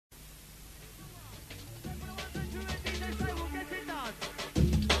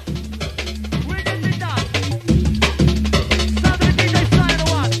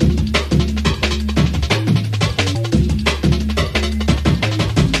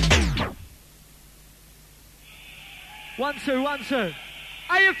1, 2, 1, 2.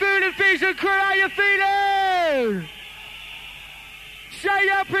 How you feeling, Fusion crew? How you feeling? Show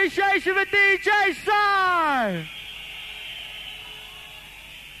your appreciation for DJ Sai.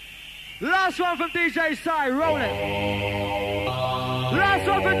 Last one from DJ Sai, roll it. Last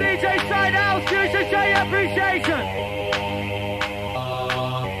one from DJ Sai now, Fusion, show your appreciation.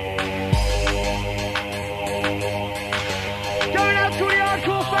 Going out to the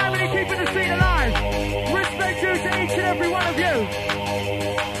hardcore family, keeping the scene alive. Respect due to each and every one of you.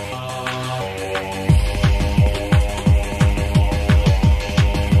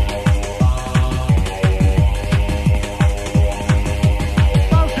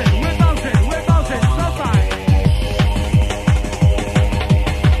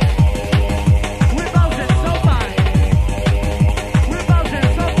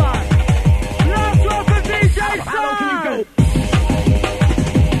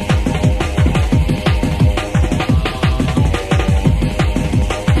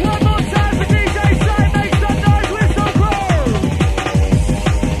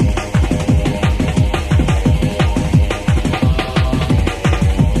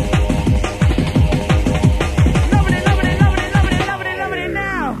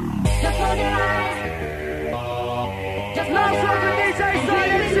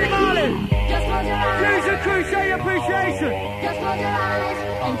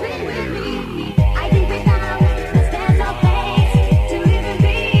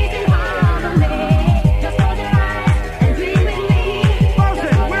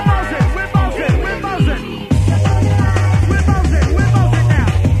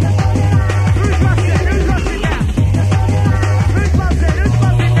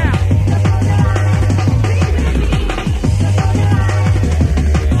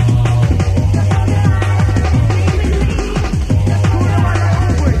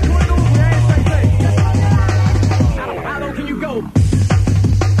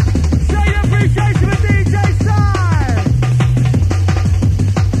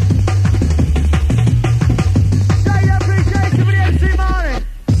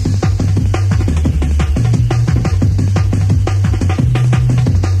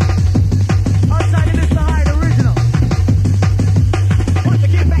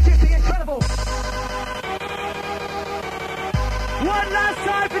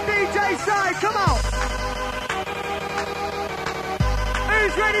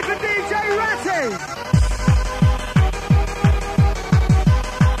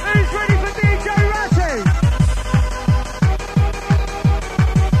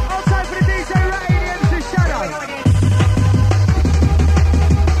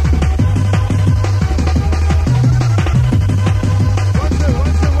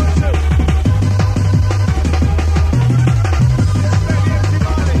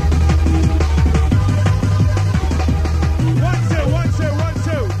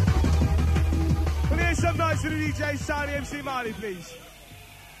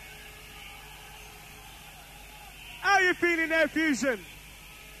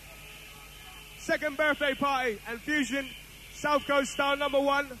 Second birthday party and Fusion, South Coast style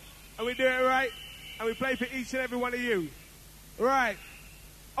 #1, and we do it right, and we play for each and every one of you. Right,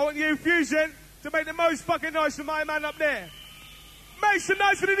 I want you, Fusion, to make the most fucking noise for my man up there. Make some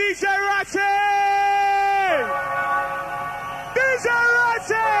noise for the DJ Ratty! DJ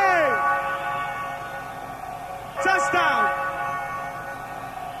Ratty! Touchdown!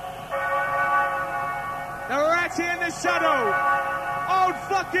 The Ratty in the shadow. Hold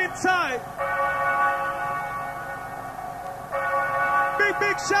fucking tight.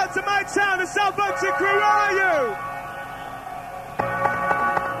 Big shout to my town, the Southampton crew, where are you?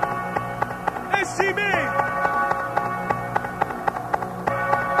 SGB.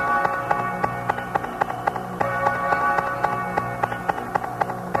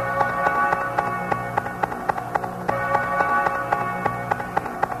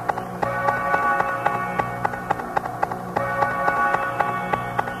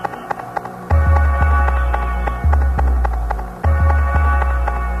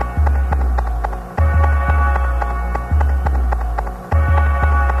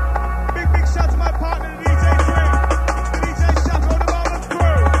 Big shout to my partner, DJ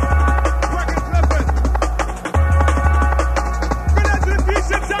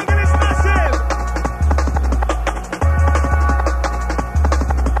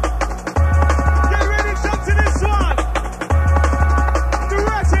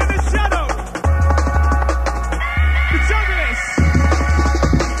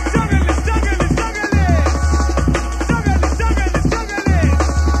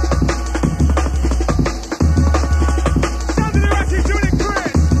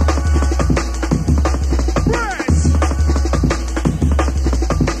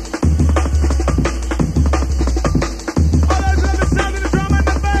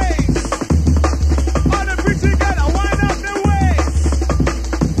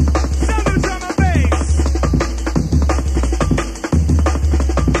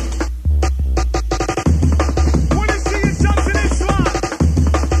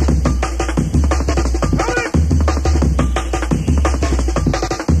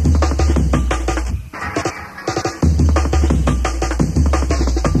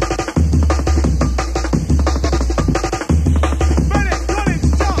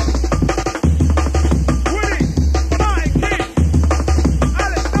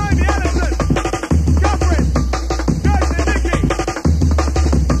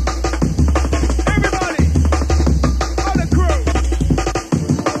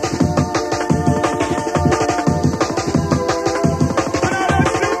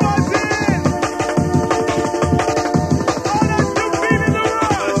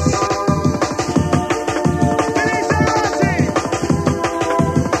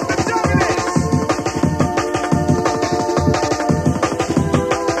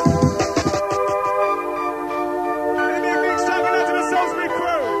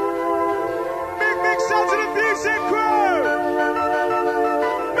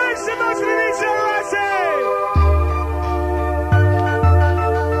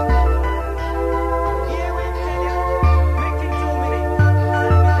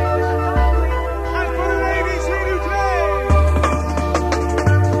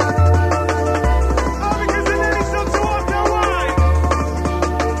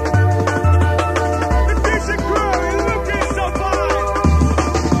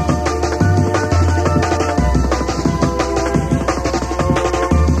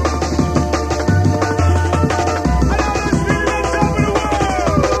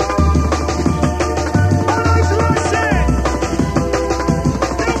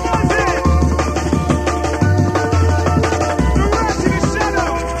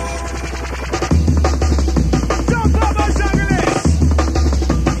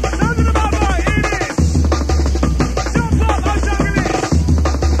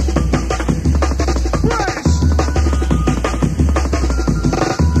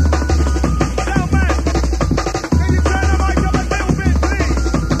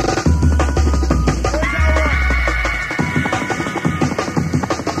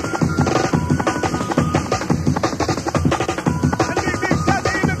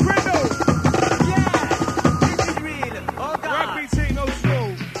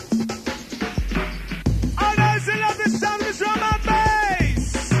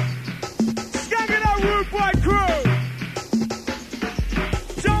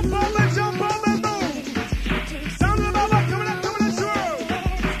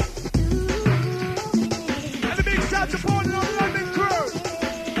supporting our London crew.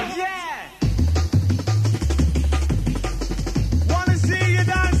 Yeah. Wanna see you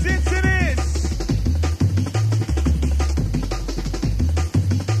dancing to this?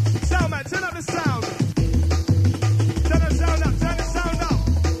 Sound man, turn up the sound. Turn the sound up, turn the sound up.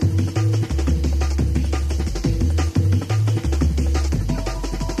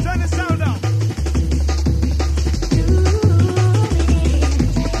 Turn the sound up.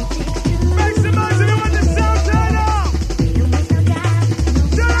 Make some noise if you want the sound turned up.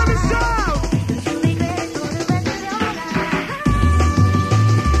 Turn up the sound.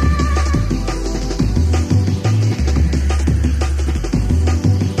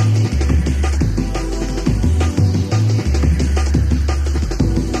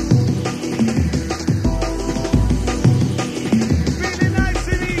 Feeling nice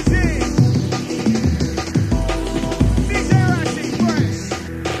and easy. DJ Ratty, fresh.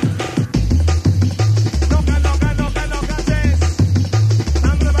 Knock dance.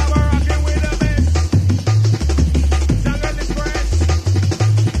 I'm the Baba rocking with the best. Jungle is fresh.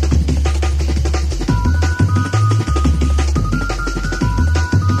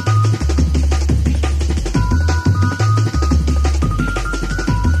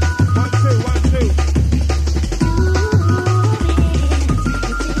 One, two.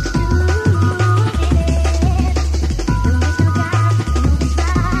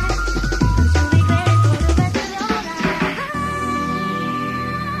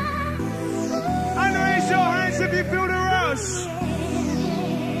 And raise your hands if you feel the rush.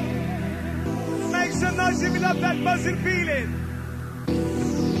 Make some noise if you love that buzzing feeling.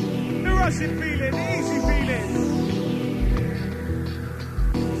 The rushing feeling, the easy feeling.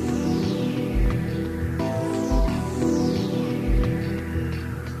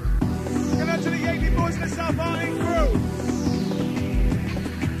 Get out to the Yankee boys and the South Arctic crew.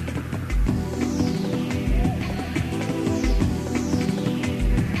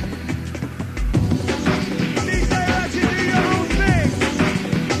 DJ Ratty, do your own thing.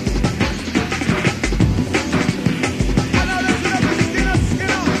 I know there's another skin up.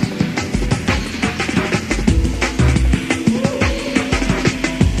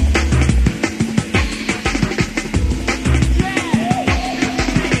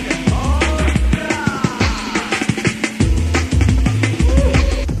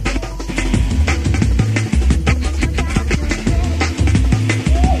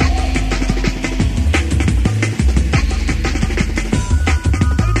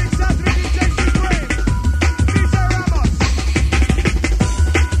 And a big shout to the DJ Supreme, DJ Ramos.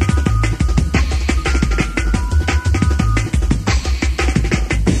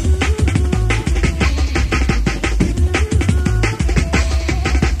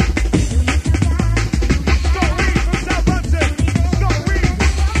 Scott Reed from Southampton. Scott Reed.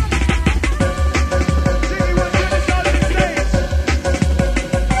 Jiggy wants you on the side of the stage.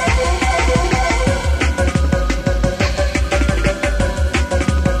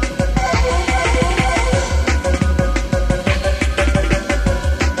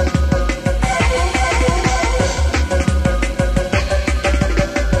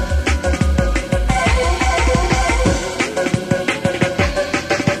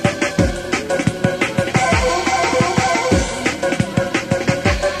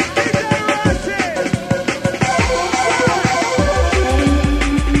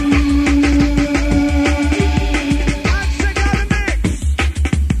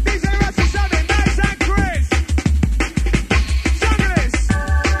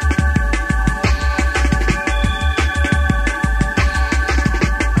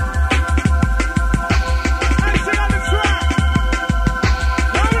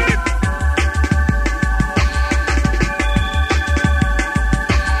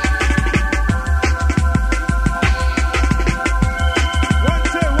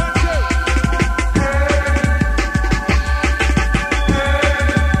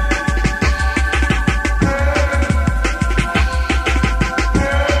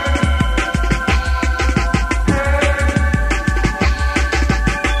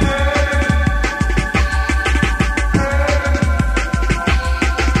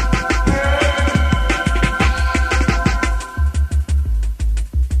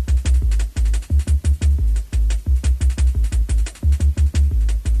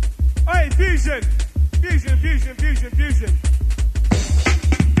 Hey, fusion.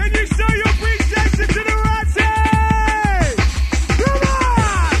 Can you show your appreciation to the Ratty? Come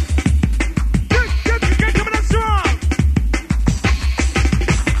on! Good, coming up strong.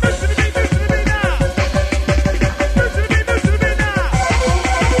 Move to the beat now. Move to the beat now.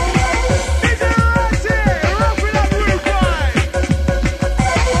 DJ Ratty, rock with that rude vibe.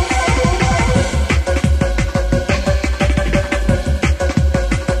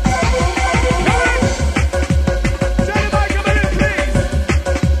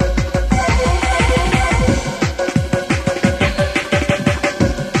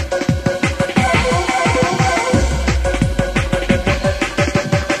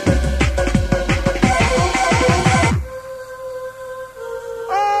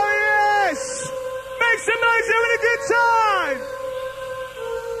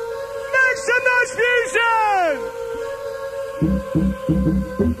 And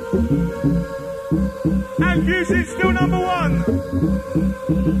Fusion's still number one.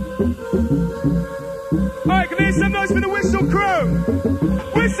 Alright, can we hear some noise for the Whistle Crew?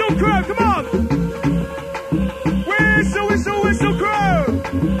 Whistle Crew, come on! Whistle, whistle, whistle Crew!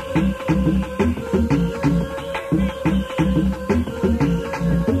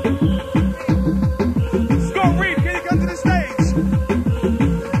 Scott Reed, can you come to the stage?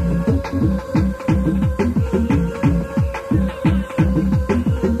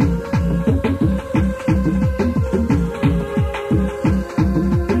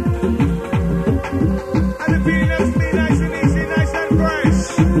 And the beat has to be nice and easy, nice and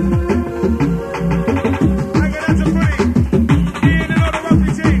fresh. I'm gonna have to put it in another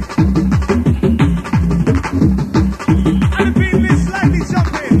rugby team. And the beat is slightly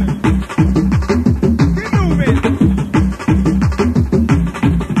jumping. Keep moving.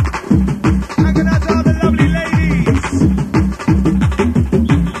 I'm gonna have to all the lovely ladies.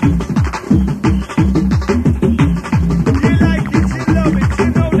 You like it, you love it, you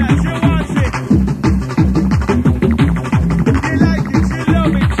know that, you want it. You like it, you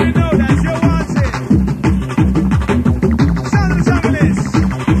love it, you know that, you want it. Sound of the jungle is.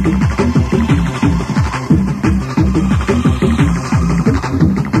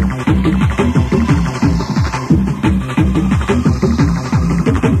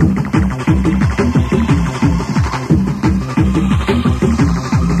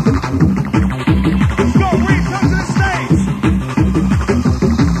 Scott Reed, come to the stage.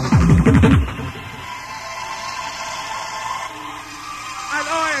 And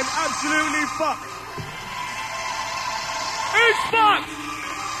I am absolutely fucked. Who's fucked?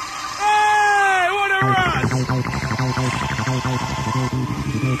 Hey, what a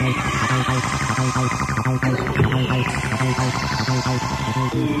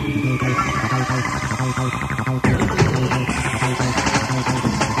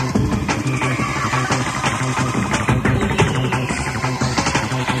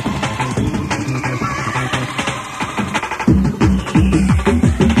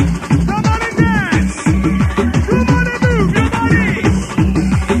Come on and dance! Come on and move your bodies!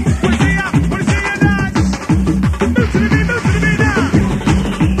 Wanna see ya dance? Move to the beat now!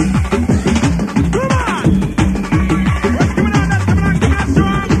 Come on! What's coming on, that's coming on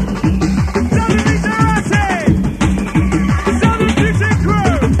strong! Tell me, Ratty!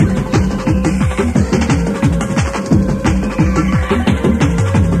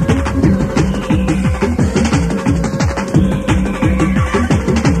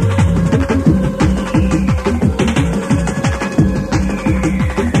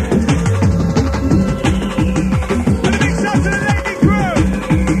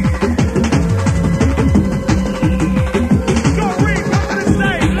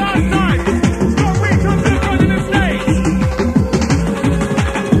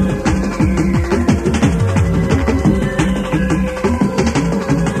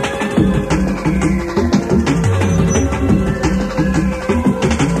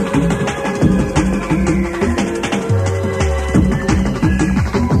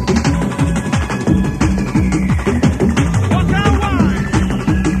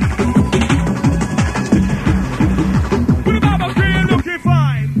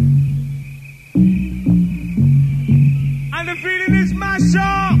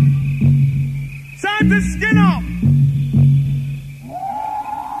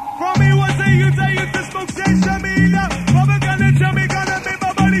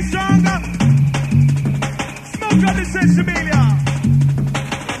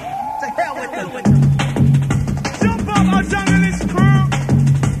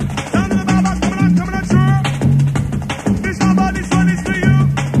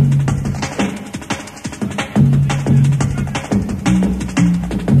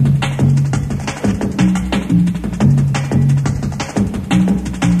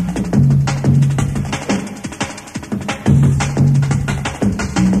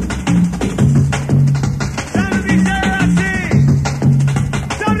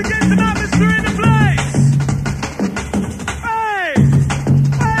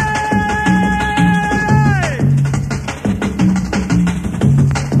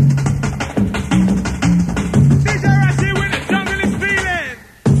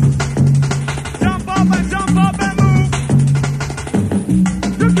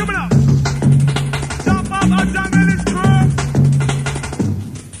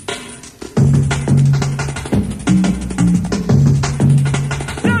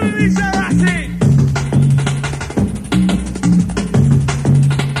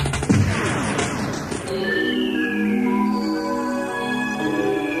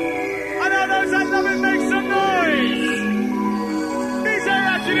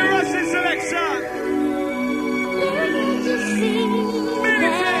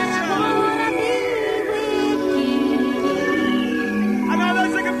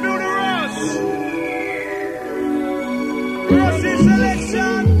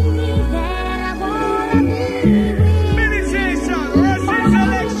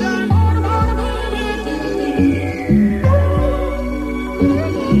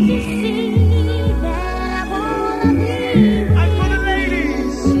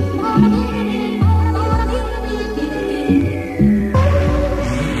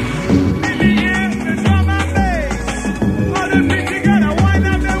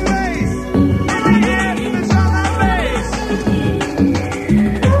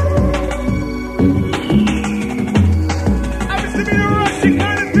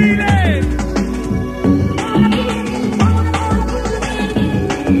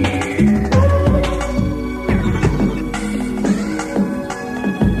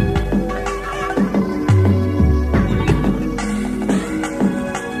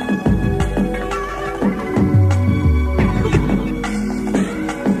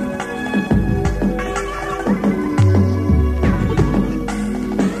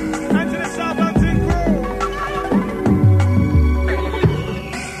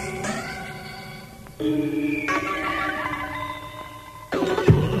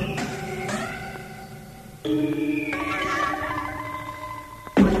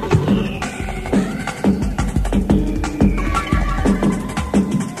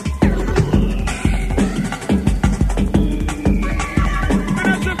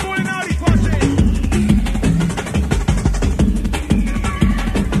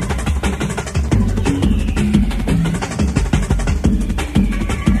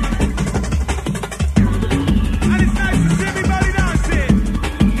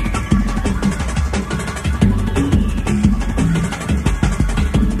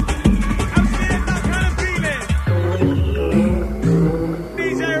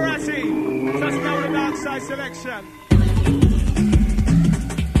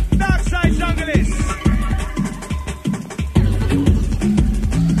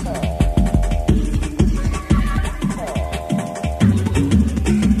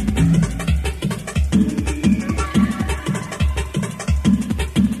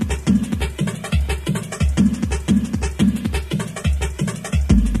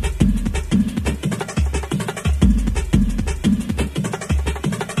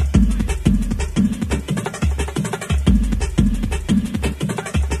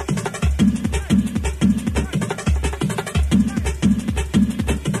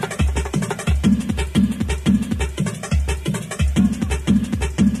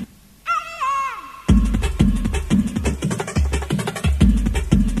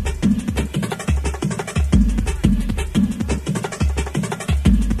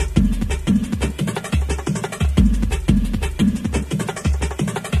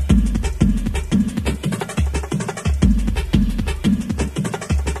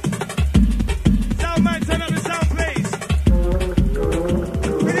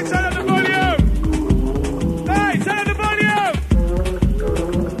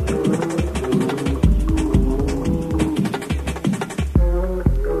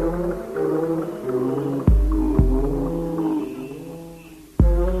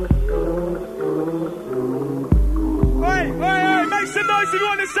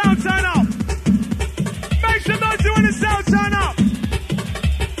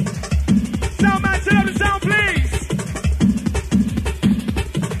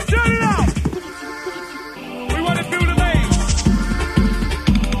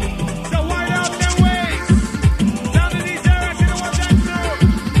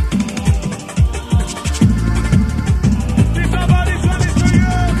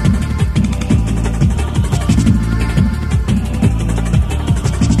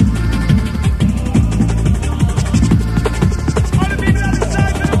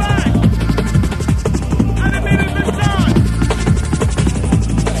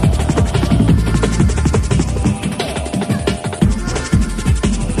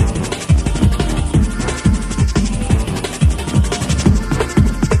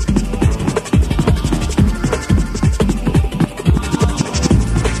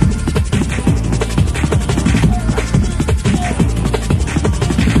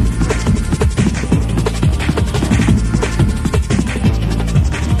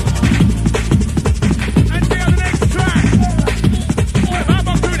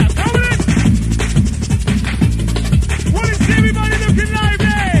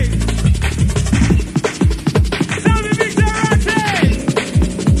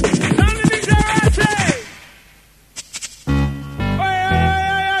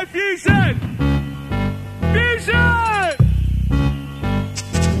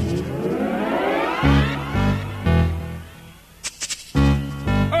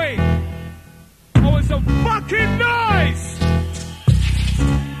 fucking noise!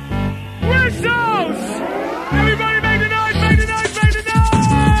 Whistles! Everybody make the noise, make the noise, make the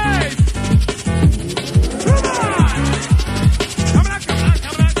noise! Come on! Coming on, coming on,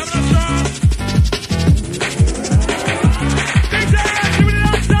 coming on, coming on, strong! DJ Ratty with an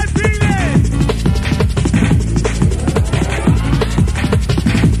outside feeling!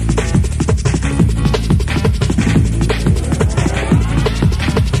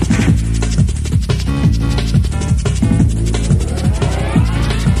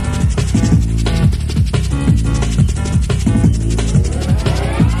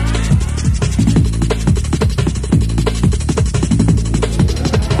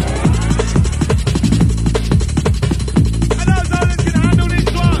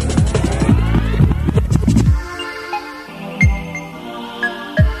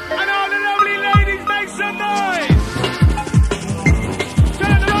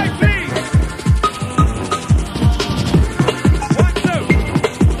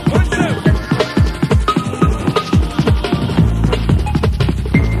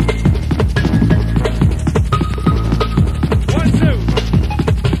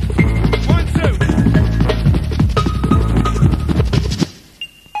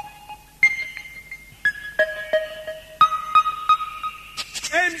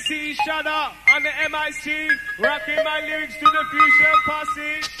 Rocking my lyrics to the fusion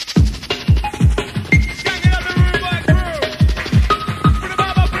posse. Gang it up the room, my crew. Put them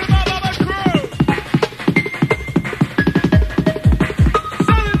up, my crew.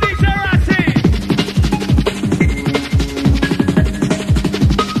 Sound of DJ Ratty.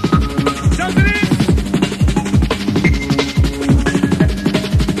 Sound of this.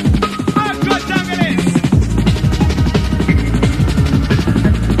 Oh, God, jungle this.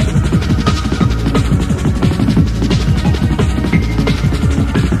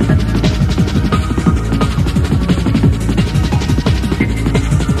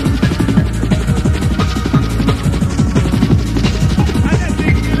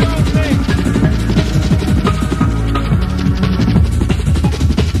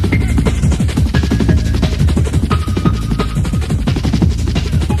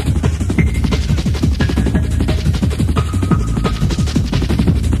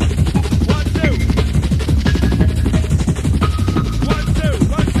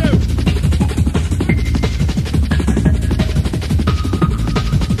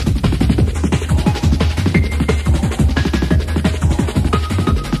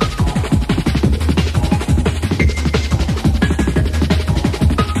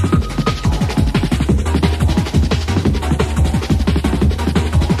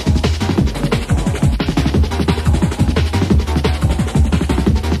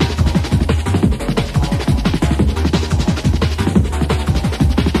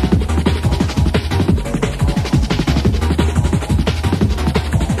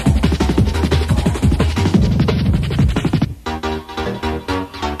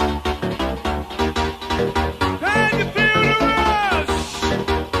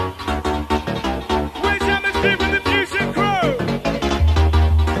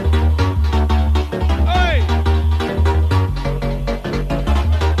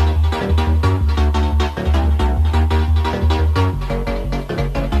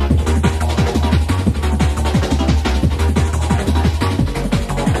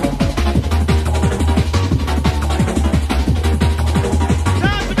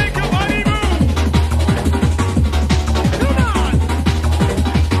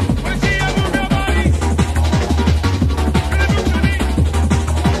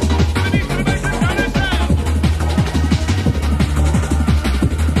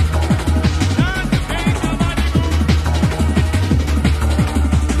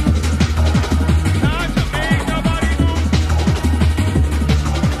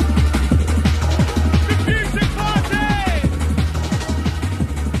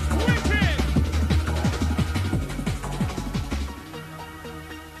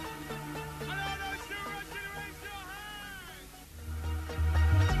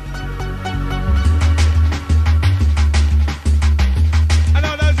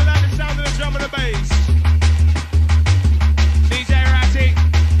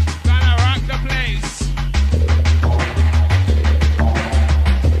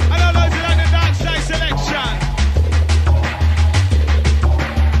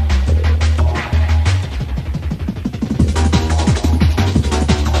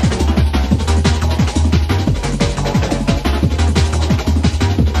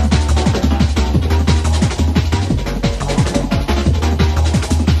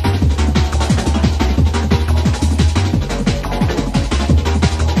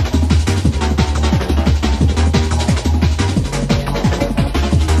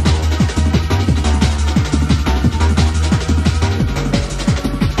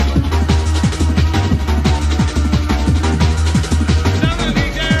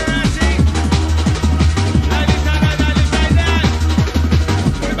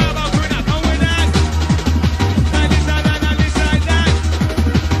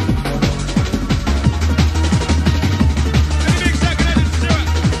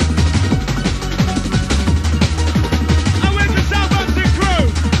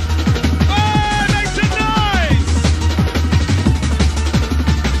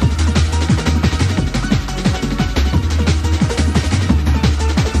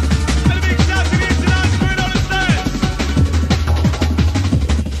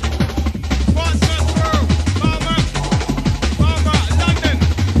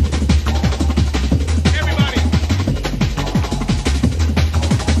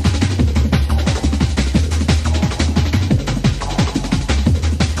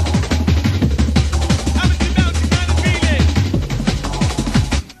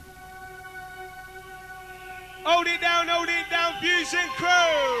 Fusion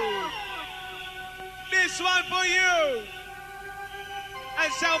crew. This one for you.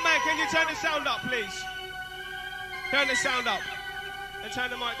 And Soundman, can you turn the sound up, please? Turn the sound up. And turn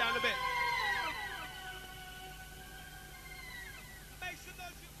the mic down a bit.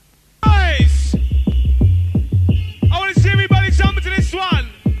 Nice! I want to see everybody jump into this one.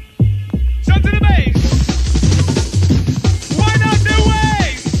 Jump to the bass. Wind up the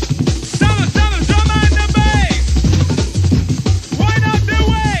waves. Summer, drum and the bass. Wind up the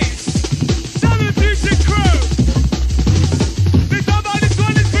waves. Summer Fusion crew. This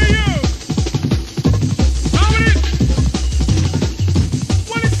one is for you. How many?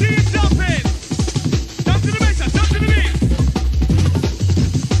 Want to see you jumping. Jump to the bass, jump to the beat.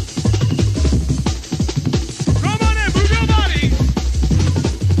 Come on in, move your body.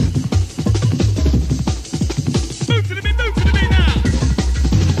 Move to the beat now.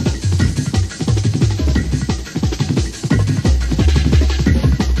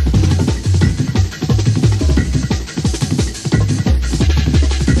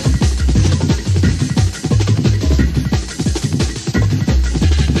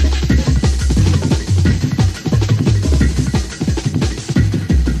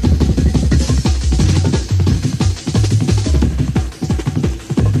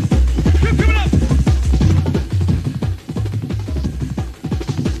 Keep coming up.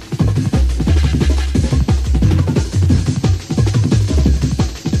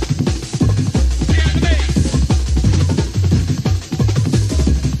 Yeah, the bass.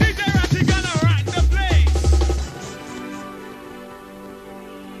 DJ Ratty gonna rock the place.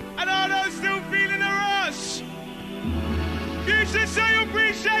 And all those still feeling the rush, you should show your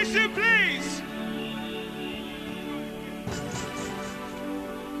appreciation, please.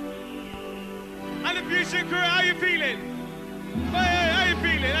 And the Fusion crew, how you feeling? Hey, how you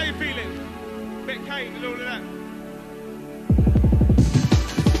feeling? How you feeling? Bit Kane and all of that.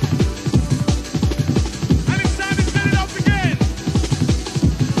 And it's time to set it up again.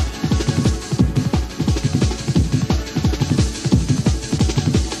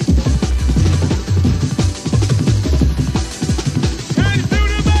 Can you feel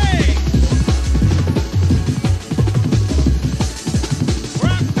the bass?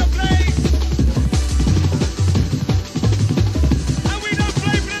 Rock the place. And we don't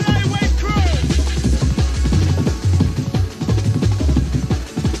play for the lightweight crew.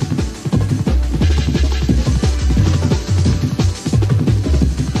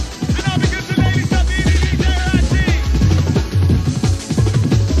 And all because the ladies up here, DJ Ratty.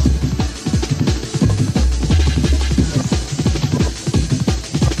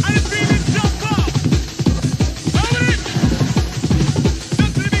 And the feeling jump up. Hold it.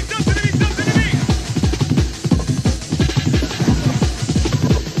 Jump to the beat, jump to the beat, jump to the beat.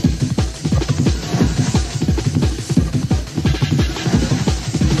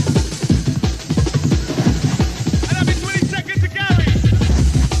 And I'll be 20 seconds to Gary.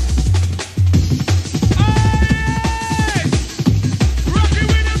 Oaysis! Rocking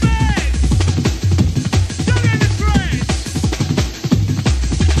with the bass. Young and the fresh.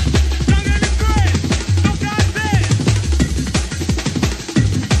 Young and the fresh. Look at this.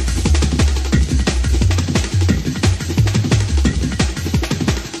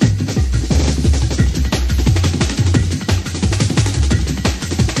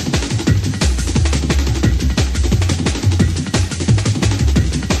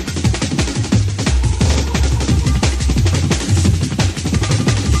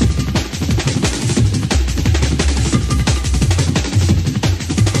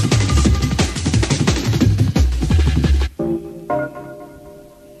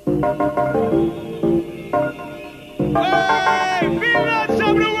 Hey, feel that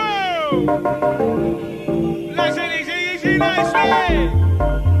top of the world. Nice and easy, nicely.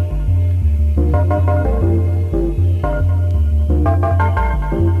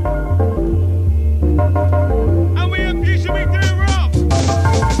 And we have Fusion, we do it rough.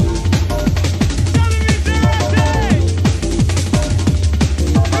 Sound of music, Ratty.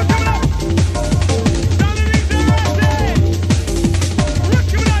 We're coming up. Sound of music, Ratty. We're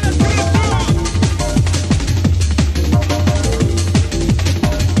coming out, let's give it a throw.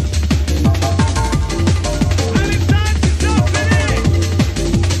 And it's time to jump in it.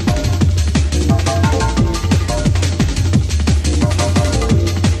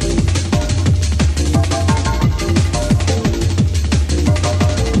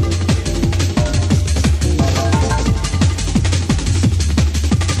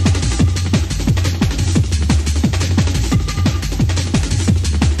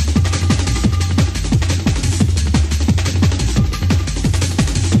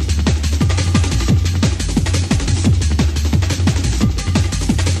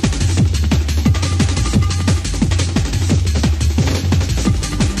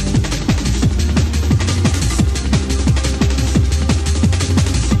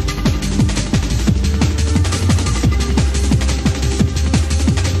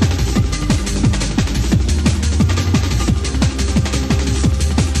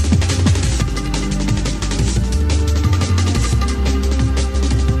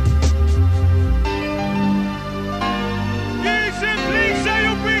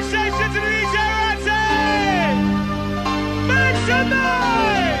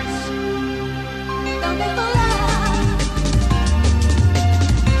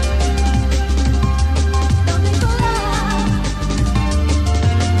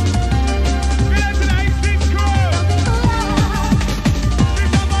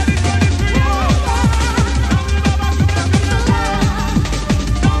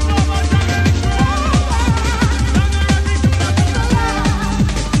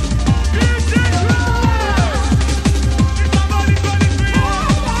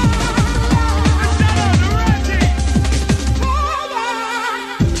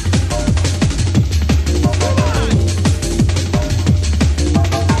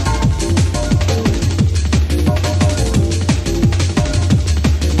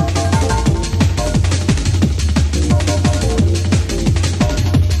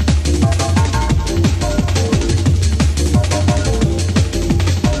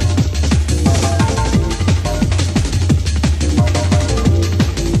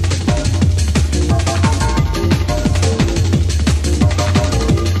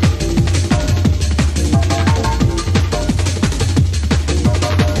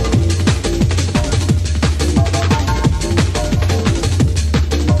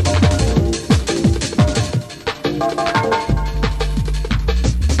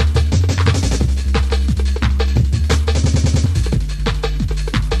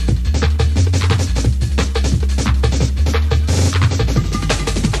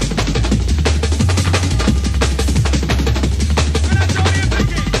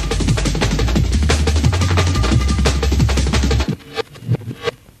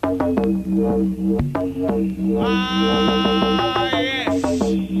 Ah, yes.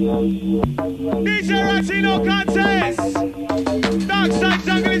 DJ Ratty, no contest. Dark Side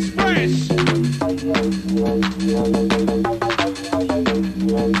Jungle Express.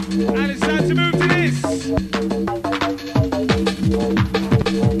 And it's time to move to this.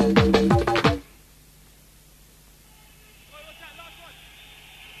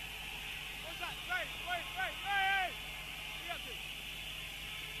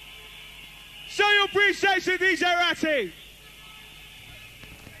 Show your appreciation, DJ Ratty.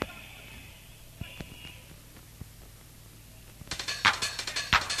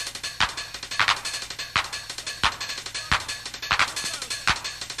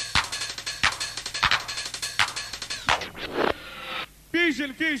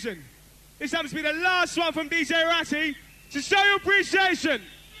 Fusion. This happens to be the last one from DJ Ratty. So show your appreciation.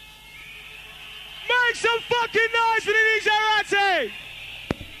 Make some fucking noise for the DJ Ratty.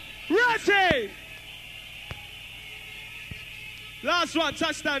 Ratty! Last one,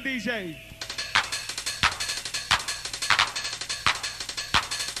 touchdown DJ.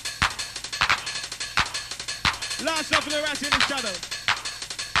 Last one for the Ratty in the shadow.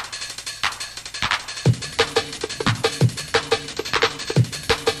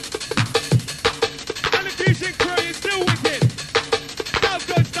 And the Fusion crew is still wicked. South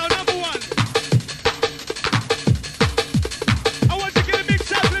Coast style number 1. I want to give a big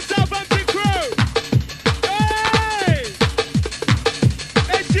shout to the Southampton crew. Hey!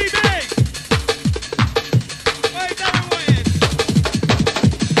 SGB! Hey, Darren White.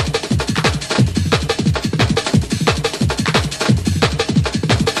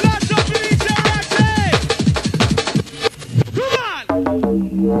 Last up for DJ Ratty! Come on!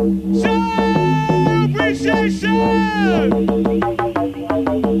 Show appreciation!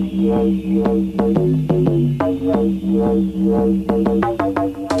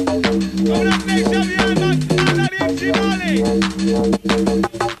 Coming up next, I'll be on the MC Marley.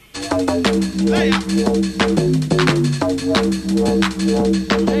 Later.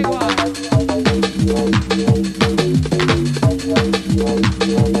 Big one.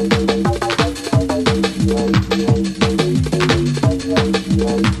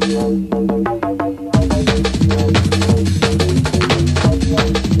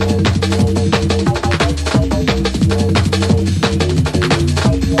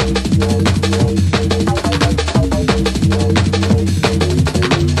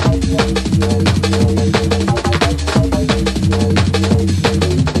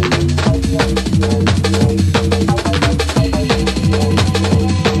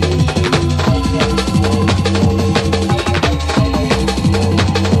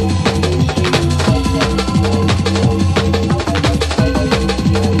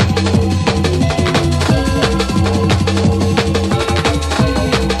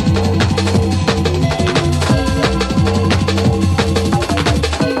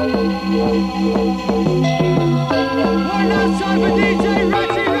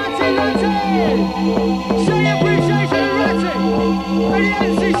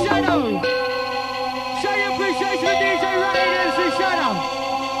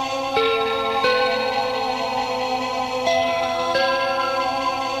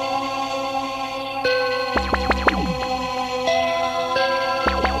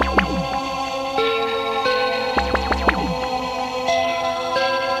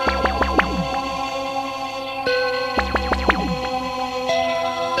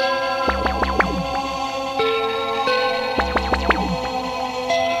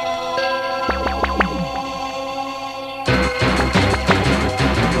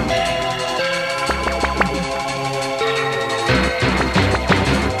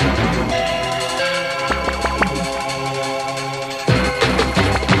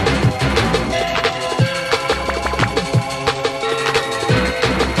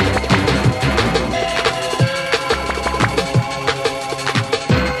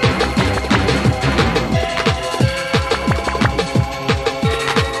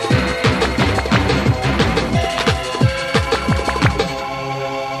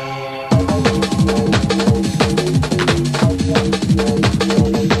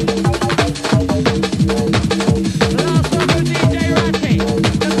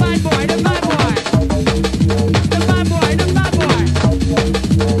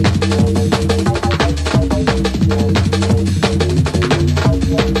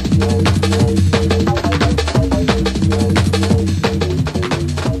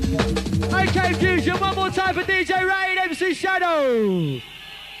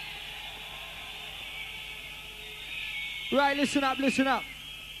 Right, listen up, listen up.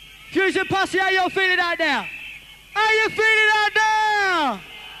 Fusion Posse, how you feeling out there? How you feeling out there?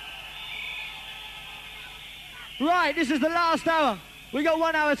 Right, this is the last hour. We got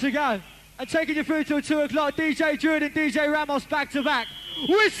 1 hour to go. And taking you through till 2 o'clock, DJ Druid and DJ Ramos back to back.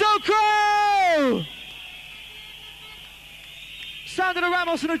 Whistle Crow! Sound of the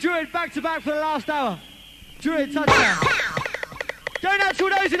Ramos and the Druid back to back for the last hour. Druid touchdown. Going out to all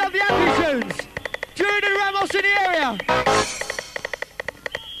those who love the happy tunes. Druid and Ramos in the area.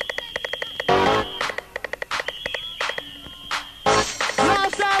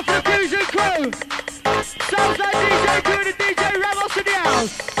 Last hour for the Fusion crew. Sounds like DJ Druid and DJ Ramos in the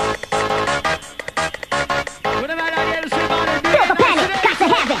house.